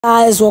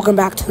Guys, welcome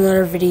back to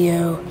another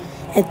video,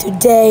 and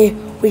today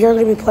we are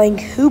going to be playing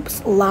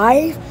Hoops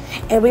Live,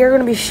 and we are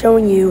going to be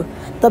showing you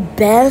the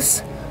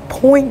best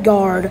point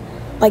guard,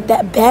 like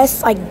that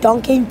best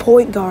dunking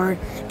point guard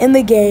in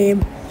the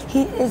game.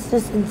 He is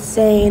just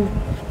insane.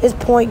 His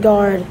point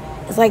guard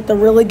is like the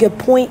really good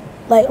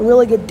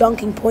really good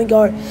dunking point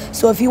guard.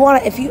 So if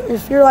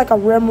you're like a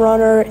rim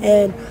runner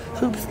in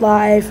Hoops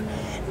Live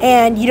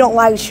and you don't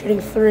like shooting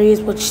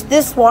threes, which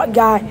this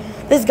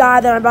guy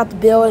that I'm about to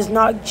build is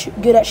not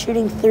good at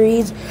shooting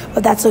threes,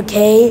 but that's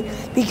okay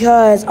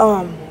because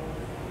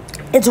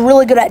it's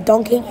really good at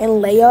dunking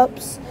and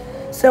layups.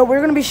 So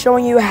we're gonna be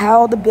showing you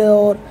how to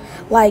build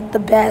like the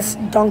best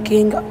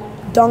dunking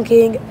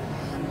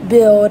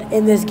build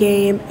in this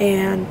game.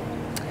 And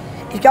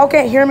if y'all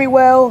can't hear me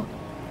well,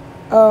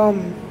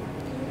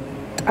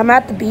 I'm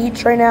at the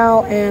beach right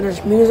now and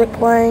there's music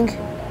playing.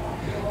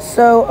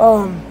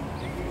 So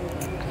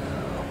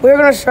we're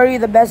going to show you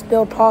the best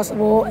build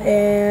possible,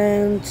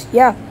 and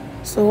yeah,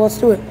 so let's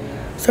do it.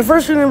 So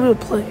first we're going to do a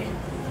play.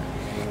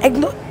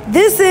 And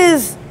this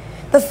is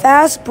the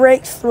fast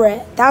break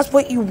threat. That's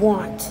what you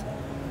want.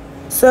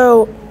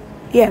 So,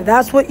 yeah,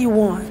 that's what you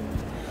want.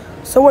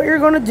 So what you're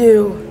going to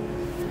do,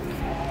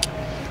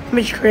 let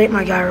me just create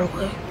my guy real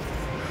quick.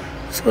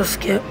 Let's go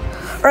skip.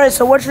 All right,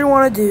 so what you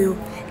want to do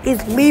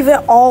is leave it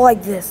all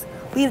like this.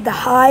 Leave the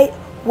height,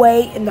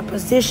 weight, and the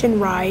position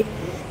right,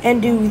 and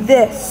do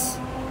this.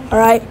 All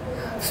right,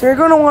 so you're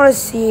gonna want to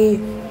see.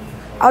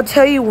 I'll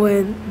tell you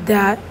when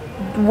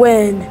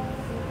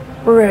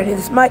we're ready.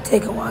 This might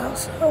take a while,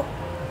 so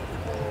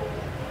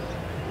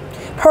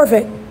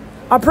perfect.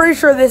 I'm pretty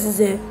sure this is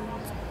it.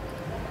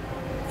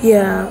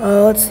 Yeah.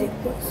 Let's see.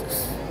 What's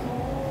this?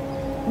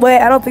 Wait,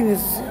 I don't think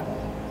this is it.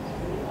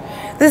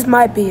 This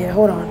might be it.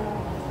 Hold on.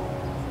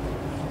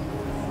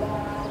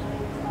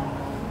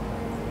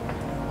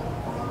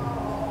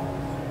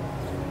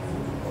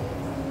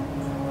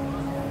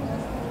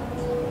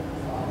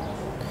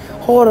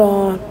 Hold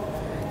on.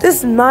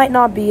 This might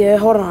not be it.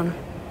 Hold on.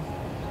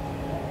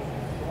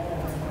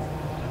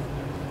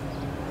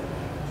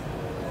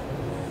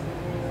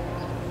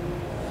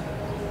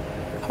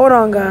 Hold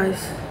on,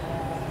 guys.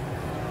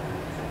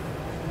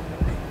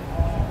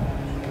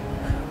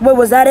 Wait,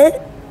 was that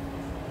it?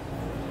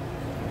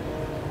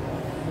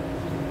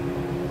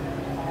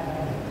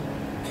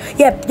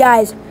 Yep,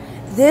 guys.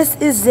 This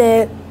is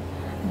it.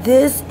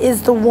 This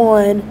is the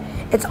one.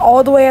 It's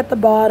all the way at the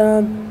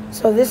bottom.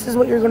 So this is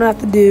what you're gonna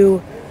have to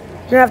do.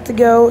 You're gonna have to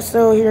go.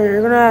 So here,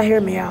 you're gonna hear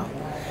me out.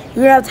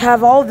 You're gonna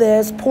have all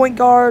this: point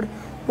guard,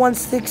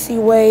 160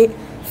 weight,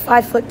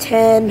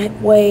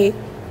 5'10" weight,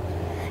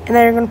 and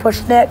then you're gonna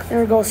push next, and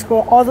you're gonna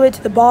scroll all the way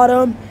to the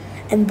bottom,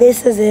 and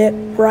this is it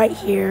right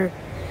here.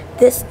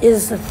 This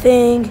is the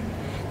thing.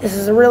 This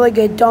is a really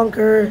good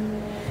dunker,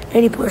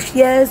 and you push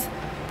yes,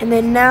 and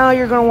then now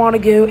you're gonna want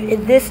to go.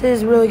 This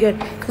is really good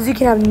because you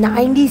can have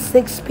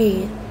 96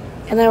 speed,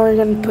 and then we're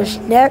gonna push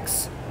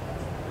next.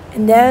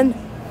 And then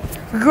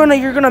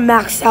you're gonna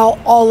max out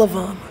all of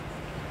them.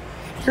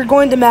 You're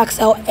going to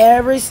max out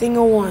every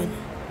single one.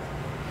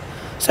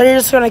 So you're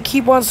just gonna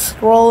keep on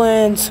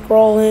scrolling,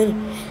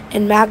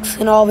 and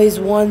maxing all these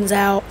ones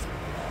out.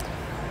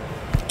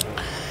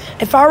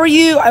 If I were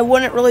you, I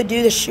wouldn't really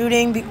do the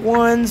shooting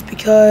ones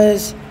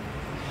because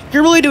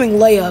you're really doing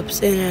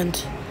layups,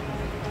 and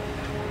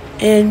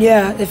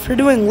yeah, if you're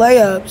doing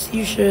layups,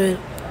 you should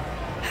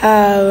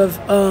have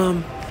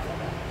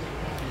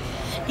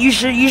You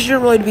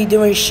shouldn't really be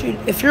doing shoot.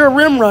 If you're a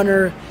rim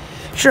runner,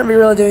 you shouldn't be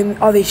really doing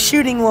all these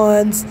shooting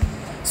ones.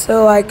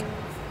 So like,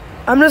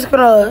 I'm just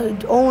gonna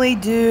only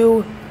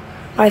do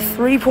my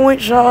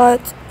 3-point shot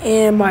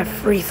and my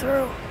free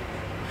throw.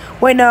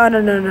 Wait, no. I'm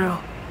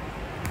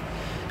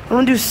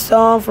gonna do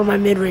some for my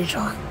mid-range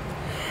shot.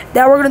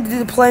 Now we're gonna do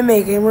the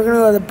playmaking. We're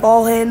gonna do the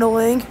ball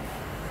handling,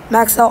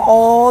 max out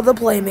all the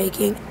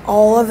playmaking,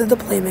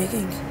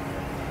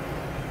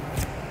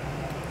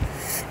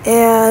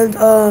 and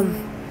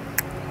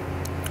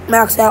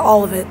max out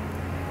all of it.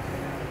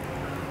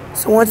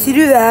 So once you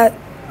do that,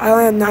 I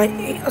only have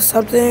 98 or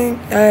something.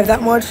 I have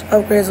that much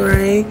upgrades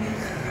already.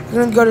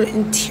 You're gonna go to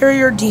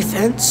interior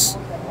defense.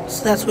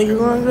 So that's what you're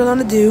going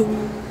to do.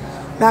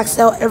 Max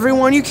out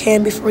everyone you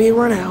can before you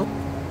run out.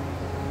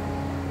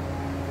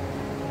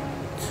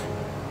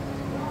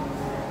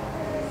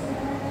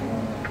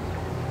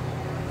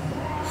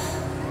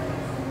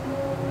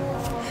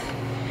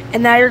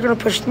 And now you're gonna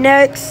push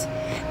next,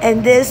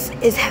 and this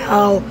is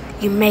how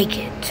you make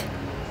it.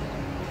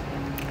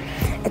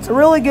 It's a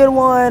really good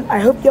one. I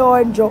hope y'all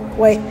enjoy.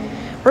 Wait,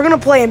 we're gonna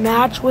play a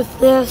match with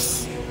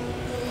this.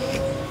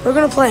 We're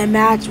gonna play a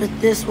match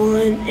with this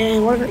one,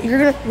 and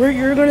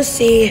you're gonna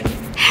see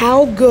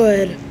how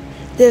good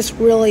this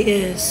really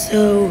is.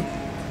 So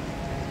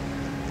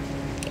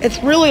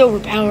it's really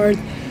overpowered.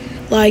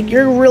 Like,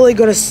 you're really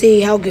gonna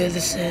see how good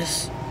this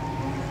is.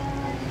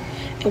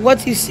 And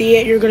once you see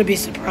it, you're gonna be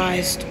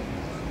surprised.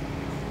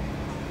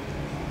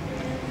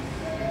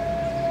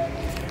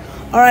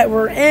 All right,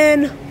 we're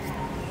in.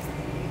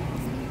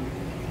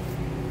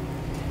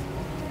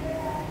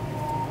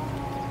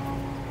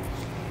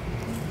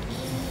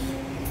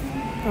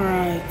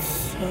 Alright,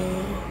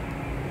 so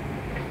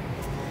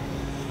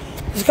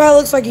this guy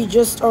looks like he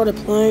just started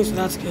playing, so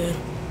that's good.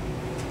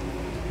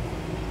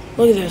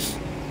 Look at this.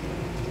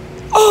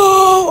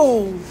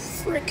 Oh,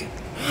 frick.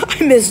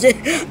 I missed it.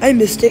 I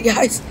missed it,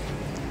 guys.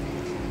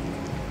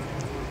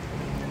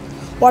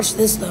 Watch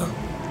this, though.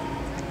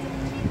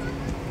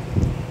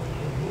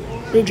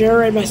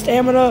 Regenerate my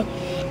stamina.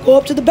 Go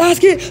up to the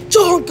basket.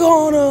 Dunk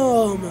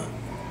on him.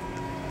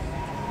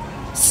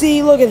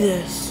 See, look at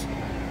this.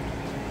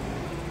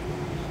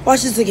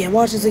 Watch this again.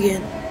 Watch this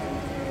again.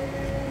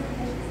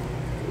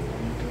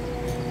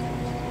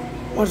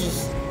 Watch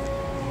this.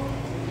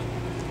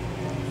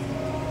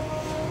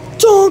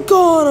 Dunk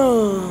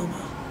on him.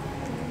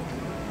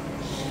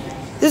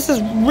 This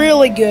is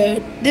really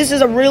good. This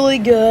is a really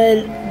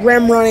good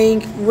rim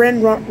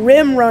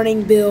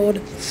running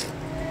build.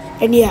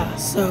 And yeah,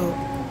 so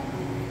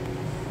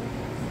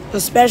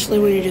especially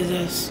when you do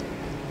this.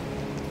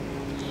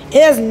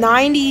 It has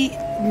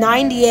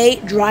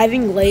 98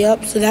 driving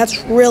layup, so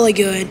that's really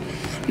good.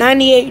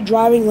 98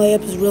 driving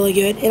layup is really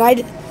good.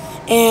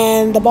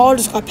 And the ball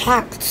just got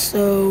packed,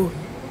 so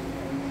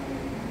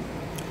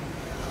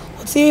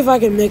let's see if I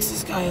can mix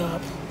this guy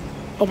up.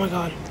 Oh my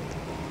god.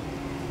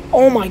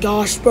 Oh my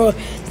gosh, bro.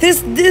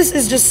 This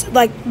is just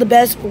like the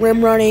best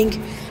rim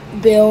running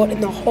build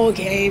in the whole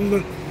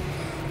game.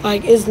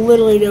 Like, it's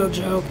literally no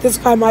joke. This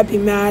guy might be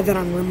mad that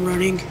I'm rim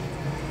running.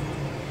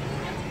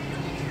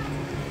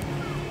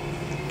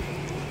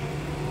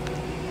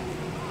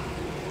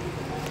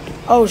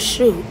 Oh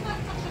shoot.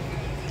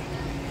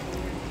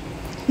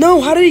 No,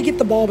 how did he get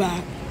the ball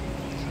back?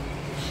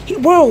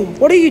 Bro,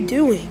 what are you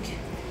doing?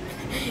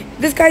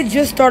 This guy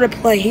just started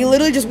playing. He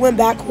literally just went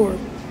backcourt.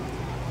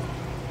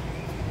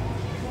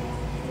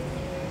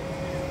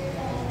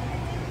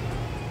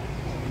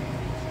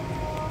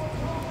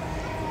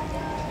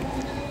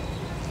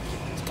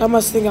 I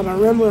must think I'm a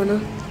rim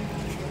runner.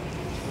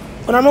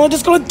 But I'm only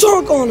just gonna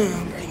dunk on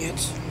him. Bring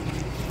it.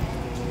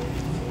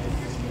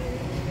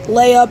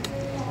 Layup.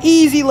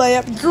 Easy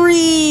layup.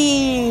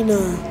 Green.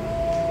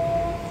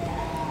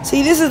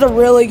 See, this is a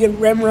really good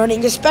rim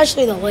running,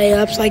 especially the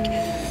layups. Like,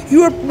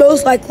 you are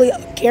most likely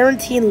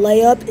guaranteeing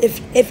layup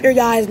if your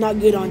guy is not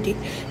good on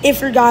defense.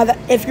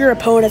 If your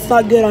opponent's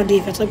not good on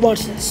defense. Like,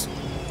 watch this.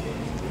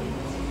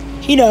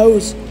 He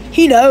knows.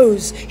 He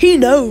knows. He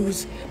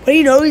knows. But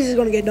he knows he's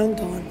gonna get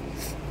dunked on.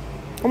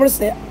 I'm gonna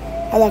say it.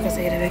 I'm not gonna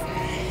say anything.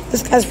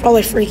 This guy's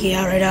probably freaking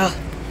out right now.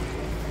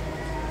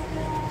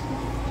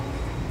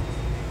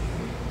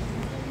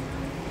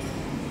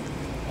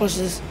 Watch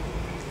this.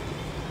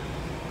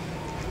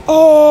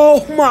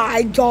 Oh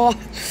my god.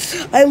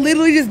 I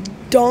literally just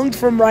dunked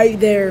from right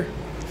there.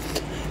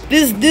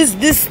 This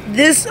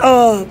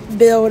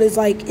build is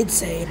like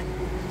insane.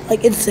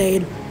 Like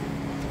insane.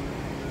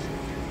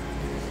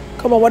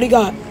 Come on, what do you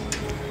got?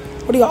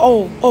 What do you got?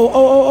 Oh,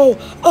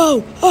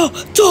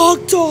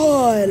 dunked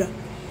on.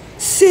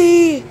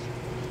 See?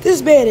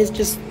 This man is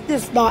just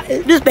not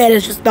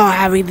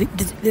having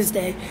his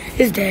day.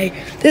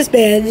 This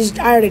man is,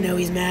 I already know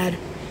he's mad.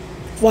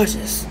 Watch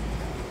this.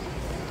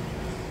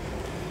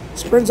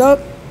 Sprints up.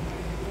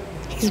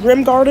 He's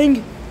rim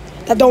guarding.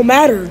 That don't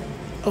matter.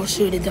 Oh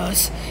shoot, it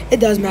does.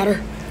 It does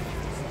matter.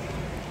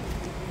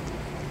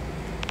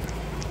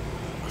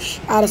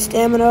 Out of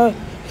stamina.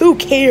 Who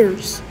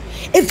cares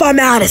if I'm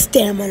out of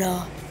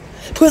stamina?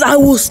 Because I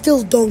will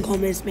still dunk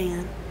on this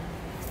man.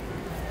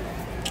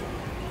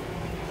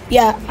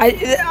 Yeah, I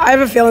have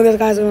a feeling this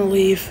guy's gonna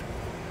leave.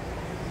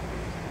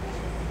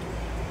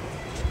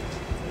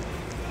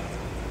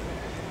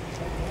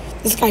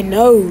 This guy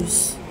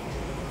knows.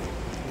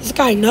 This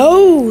guy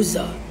knows.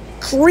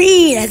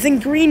 Green, as in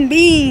green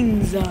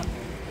beans.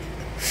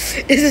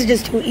 This is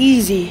just too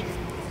easy.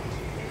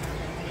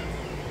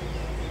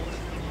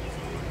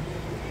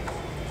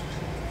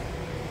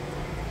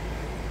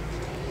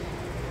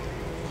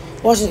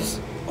 Watch this.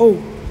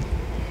 Oh.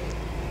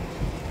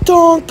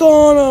 Dunk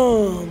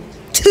on him.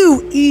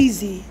 Too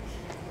easy.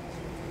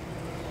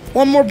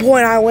 One more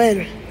point, I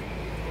win.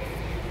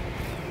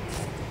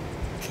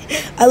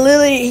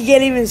 He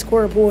can't even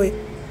score a point.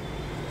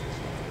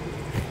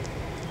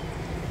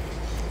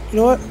 You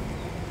know what?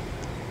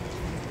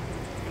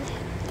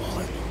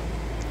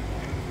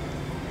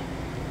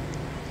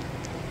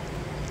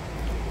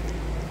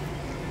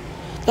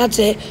 That's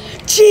it.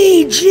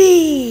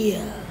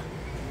 GG!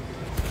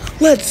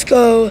 Let's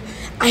go.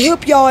 I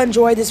hope y'all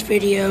enjoyed this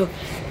video.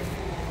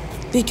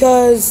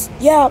 Because,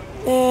 yeah,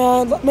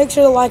 and make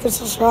sure to like and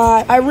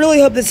subscribe. I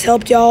really hope this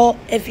helped y'all.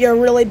 If you're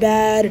really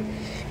bad,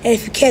 and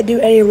if you can't do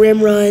any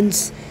rim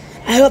runs,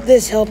 I hope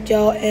this helped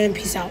y'all, and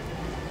peace out.